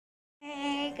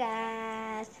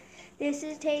guys. This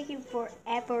is taking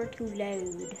forever to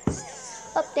load.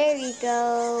 Oh, there you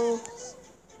go.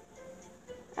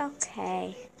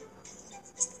 Okay.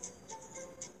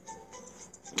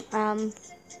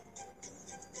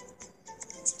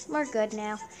 We're good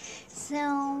now.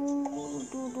 So,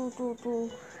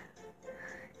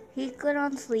 he's good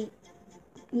on sleep.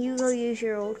 You go use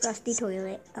your old rusty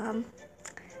toilet.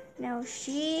 Now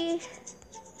she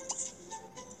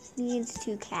needs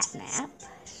to catnap.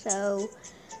 So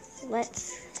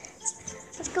let's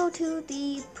go to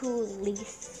the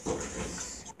police.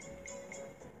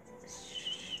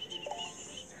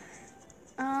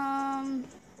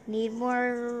 Need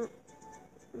more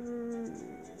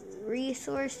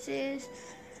resources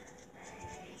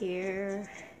here.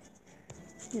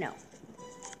 No,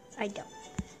 I don't.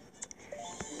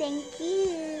 Thank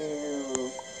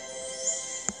you.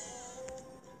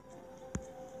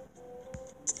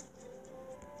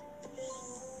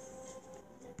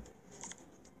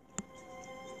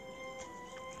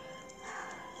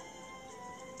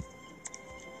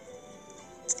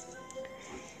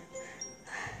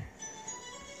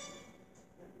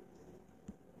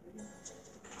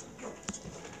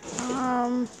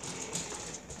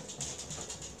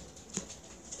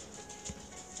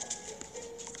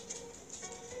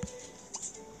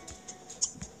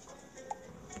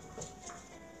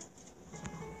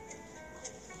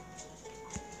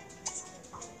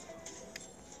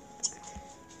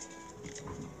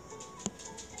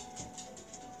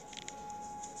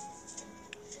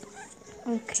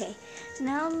 Okay,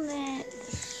 now that...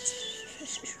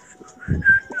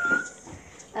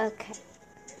 Okay.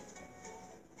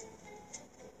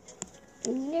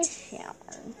 Need a shower.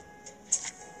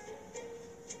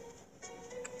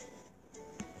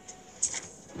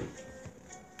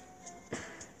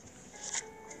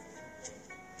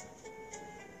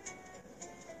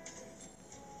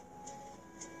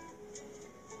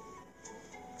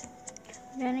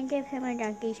 I'm gonna give him a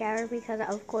donkey shower because,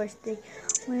 of course, the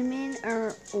women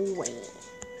are away.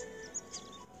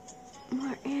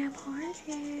 More airport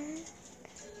here.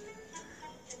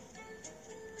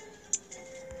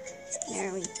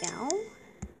 There we go.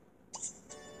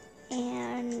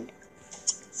 And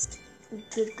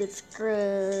good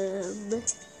scrub.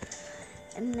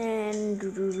 And then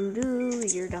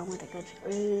you're done with a good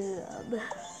scrub.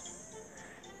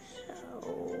 So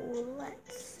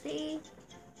let's see.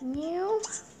 New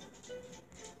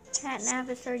catnap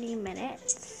is 30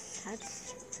 minutes. That's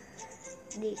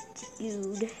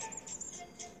good.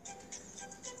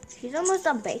 She's almost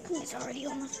done baking. It's already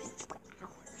almost been 4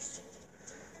 hours.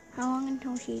 How long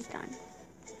until she's done?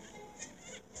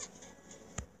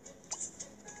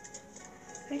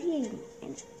 30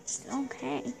 minutes.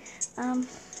 Okay.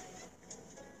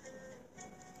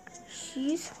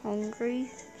 She's hungry,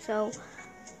 so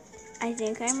I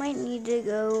think I might need to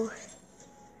go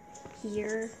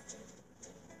here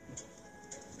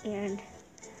and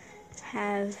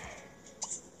have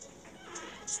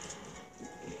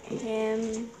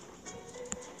him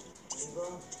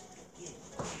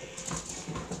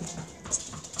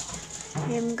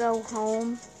go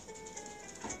home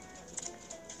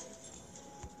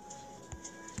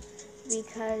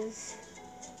because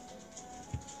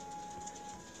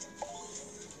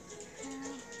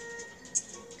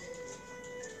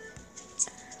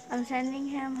I'm sending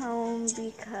him home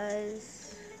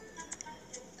because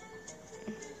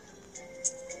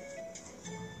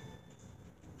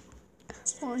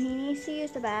well, he needs to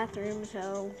use the bathroom,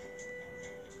 so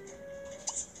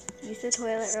use the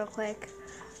toilet real quick.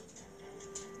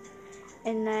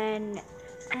 And then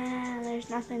there's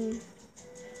nothing,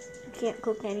 you can't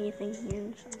cook anything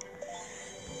here, so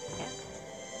yeah.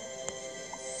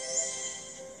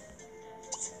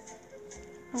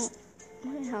 Oh,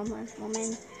 what a homeless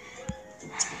woman.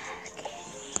 Okay.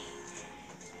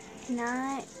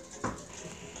 Now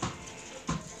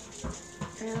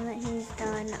that he's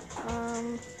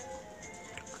done,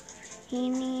 he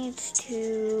needs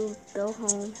to go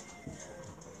home.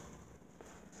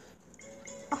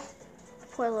 Oh,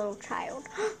 poor little child.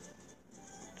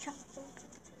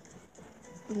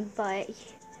 But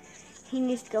he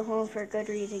needs to go home for a good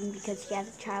reason because he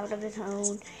has a child of his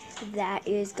own that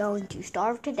is going to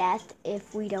starve to death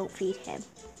if we don't feed him.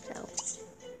 So,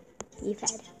 be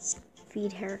fed.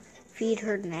 Feed her. Feed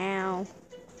her now.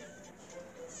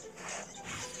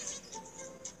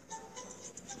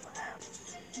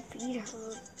 Feed her.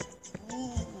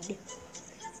 Feed.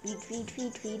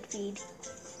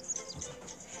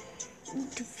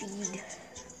 Need to feed.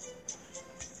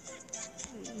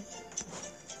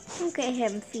 Look at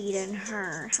him feeding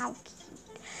her. How cute.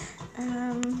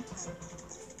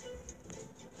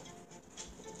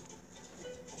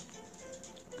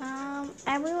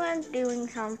 Everyone's doing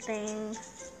something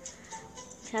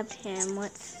except him.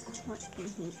 What can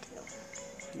he do?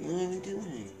 What are you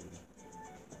doing?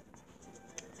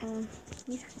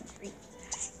 He's hungry.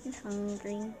 He's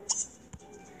hungry.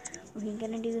 Well, he's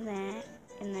gonna do that,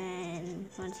 and then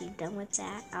once he's done with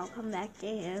that, I'll come back to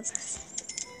him.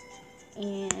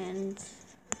 And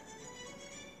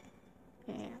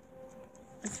yeah.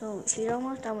 So she's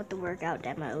almost done with the workout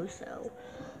demo, so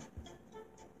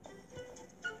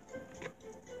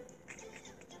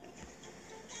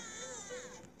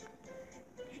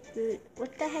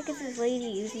what the heck is this lady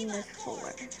using this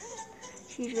for?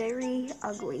 She's very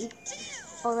ugly,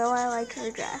 although I like her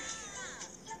dress.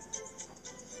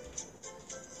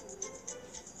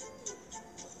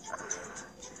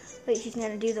 Wait, she's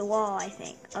gonna do the wall, I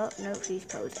think. Oh, no, she's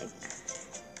posing.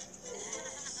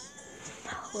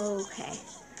 Okay.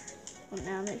 Well,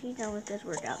 now that she's done with this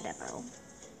workout demo.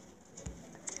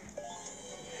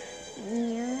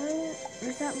 Yeah,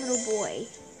 there's that little boy.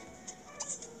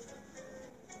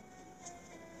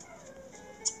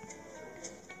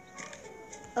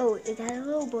 Oh, is that a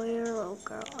little boy or a little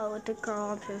girl? Oh, it's a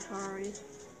girl. I'm so sorry.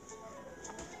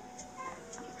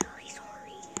 I'm really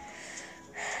sorry.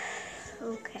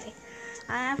 Okay.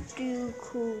 I have to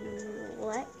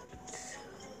collect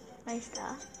my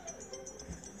stuff.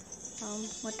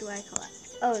 What do I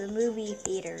collect? Oh, the movie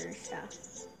theater stuff.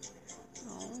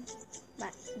 Oh,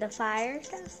 but the fire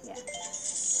stuff? Yeah.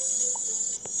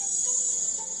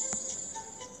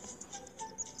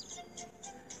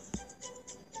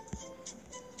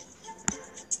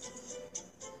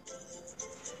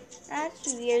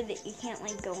 That's weird that you can't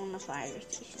like go on the fire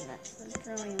station. That's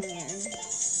really weird.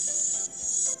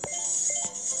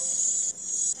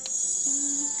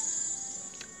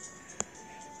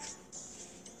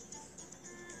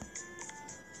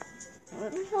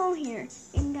 What's all here?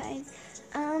 And guys,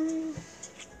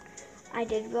 I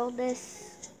did build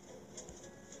this.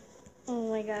 Oh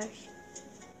my gosh.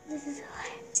 This is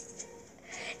hilarious.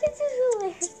 This is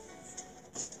hilarious.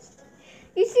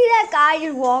 You see that guy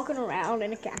just walking around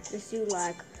in a cactus suit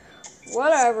like,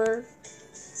 whatever.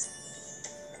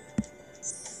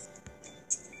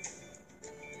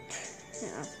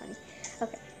 Yeah, that's funny.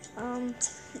 Okay,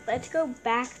 let's go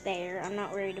back there. I'm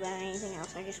not worried about anything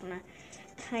else. I just want to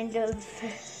kind of...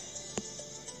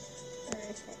 Where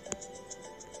is it?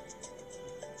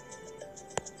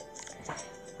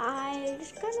 I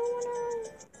just kind of want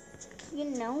to, you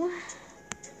know...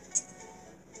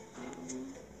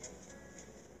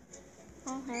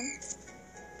 I'll head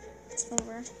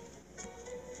over.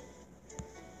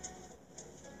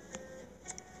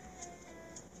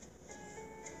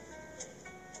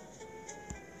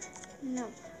 No.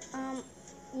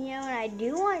 You know what I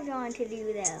do want John to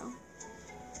do though?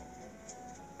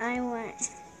 I want...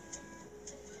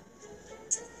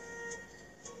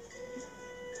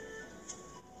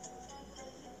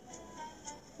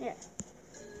 Yeah.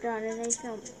 John, is they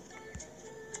film?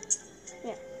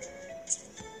 Yeah.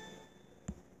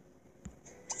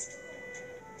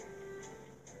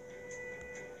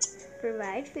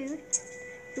 Provide food.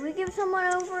 Can we give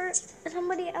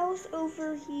somebody else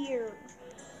over here?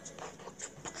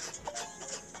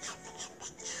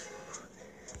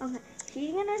 Okay,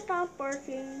 she's gonna stop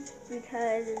working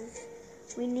because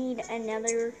we need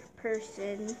another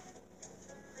person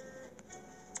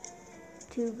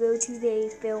to go to the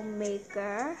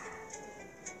filmmaker.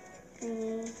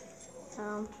 And,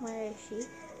 where is she?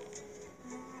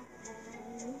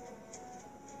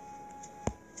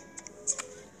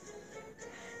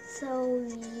 So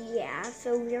yeah,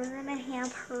 so we're gonna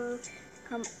have her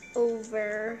come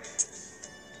over.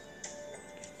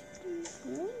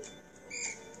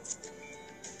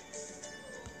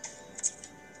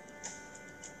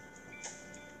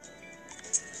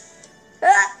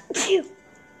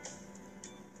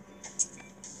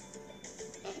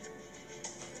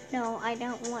 No, I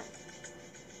don't want.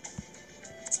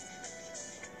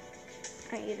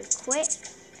 Are you to quit?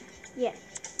 Yes.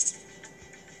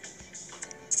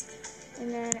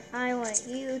 And then I want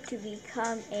you to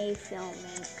become a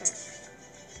filmmaker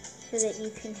so that you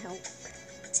can help.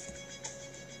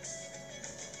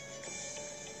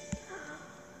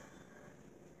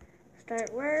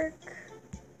 Start work.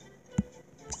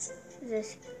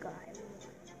 This guy.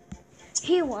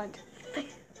 He wants.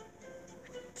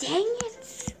 Dang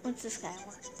it! What's this guy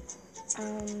want?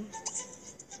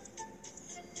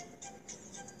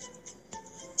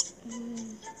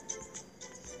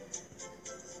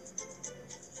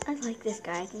 I like this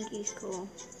guy. I think he's cool.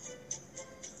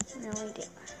 I really do.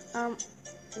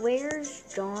 Where's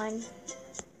John?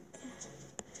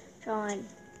 John.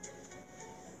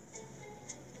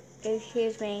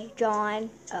 Excuse me, John.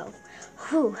 Oh,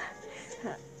 Whew.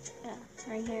 Yeah,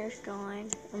 right here's gone.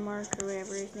 Or Mark or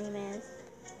whatever his name is.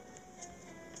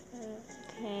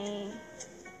 Okay.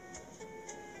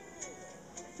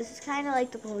 This is kind of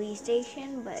like the police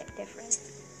station, but different.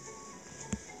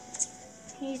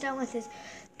 He's done with his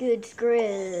good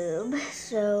scrub,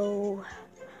 so...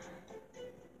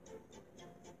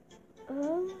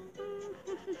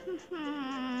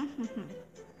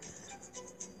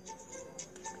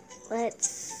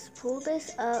 Let's pull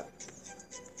this up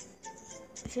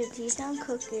since he's done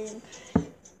cooking.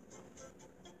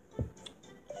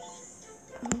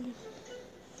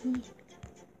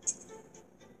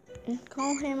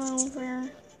 Call him over.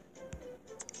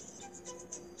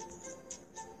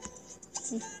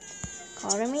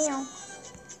 Call the meal.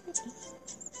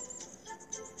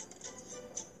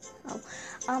 Oh,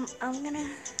 I'm gonna.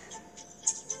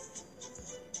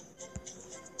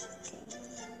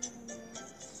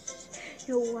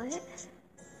 Yo, what?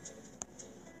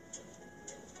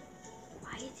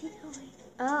 Why is he going?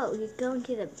 Oh, he's going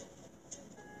to the.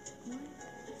 What?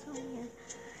 What's on here?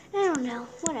 I don't know.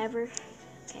 Whatever.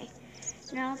 Okay.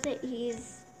 Now that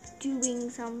he's doing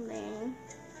something,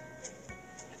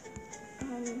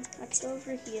 let's go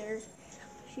over here.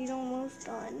 She's almost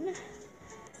done.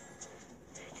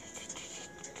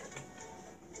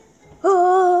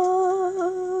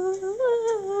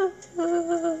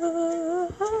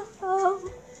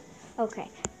 Okay.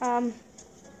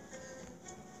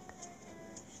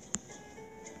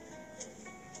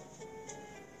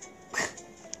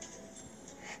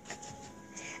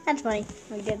 That's funny.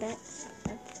 We did that.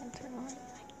 That's really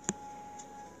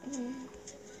funny.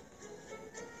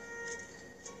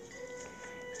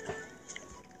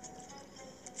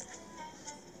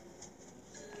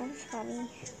 That's funny.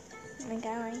 Like, I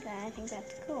like that. I think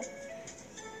that's cool.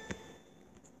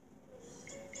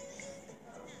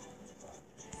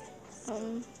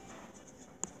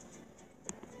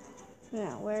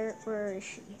 Yeah, where is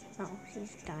she? Oh,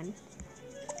 she's done.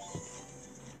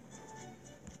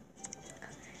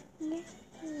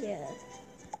 Yeah.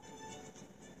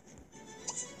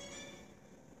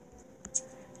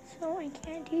 So I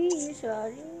can't do you, so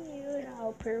I'll do you, and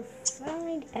I'll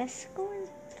provide escort.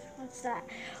 What's that?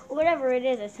 Whatever it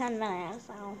is, it's 10 minutes,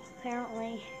 so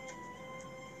apparently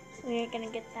we ain't gonna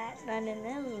get that done in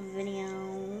this video.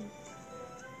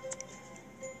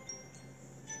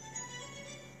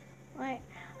 What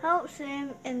helps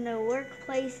him in the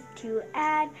workplace to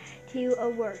add to a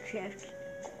work shift?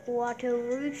 Quato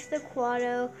reach the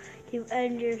quato to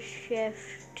end your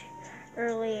shift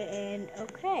early and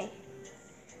okay.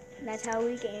 That's how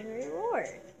we gain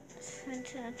rewards.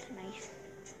 That's nice.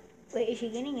 Wait, is she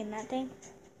getting in that thing?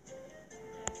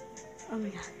 Oh my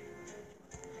god.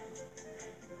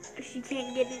 She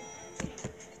can't get it.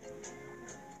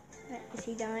 Is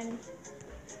he done?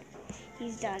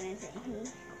 He's done, isn't he?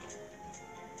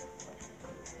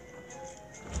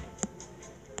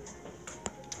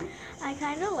 I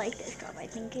kind of like this job. I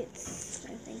think it's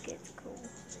cool.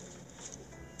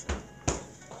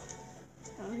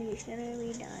 Oh, he's gonna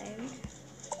be done.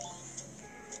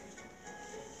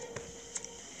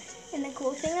 And the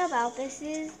cool thing about this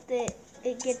is that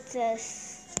it gets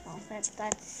us. Oh, that's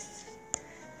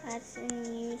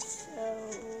in use. So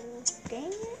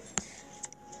dang it.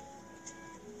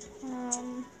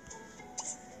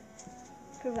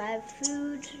 Provide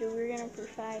food. So we're gonna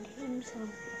provide him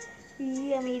some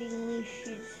yummy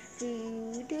delicious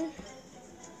food.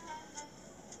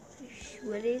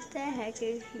 What is the heck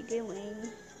is he doing?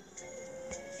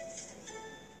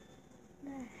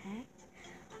 The heck?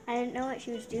 I didn't know what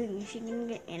she was doing. Is she gonna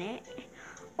get in it?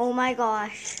 Oh my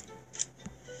gosh.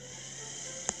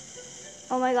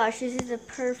 Oh my gosh, this is a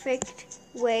perfect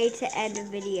way to end a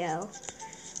video.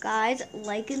 Guys,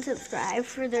 like and subscribe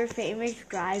for their famous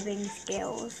driving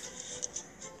skills.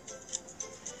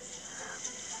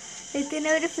 Hit the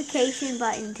notification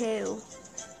button too.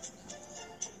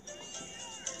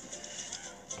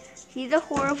 She's a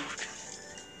horrible.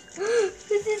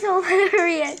 This is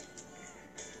hilarious.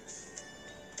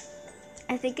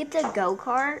 I think it's a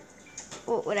go-kart.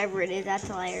 Well, whatever it is, that's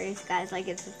hilarious. Guys, like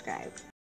and subscribe.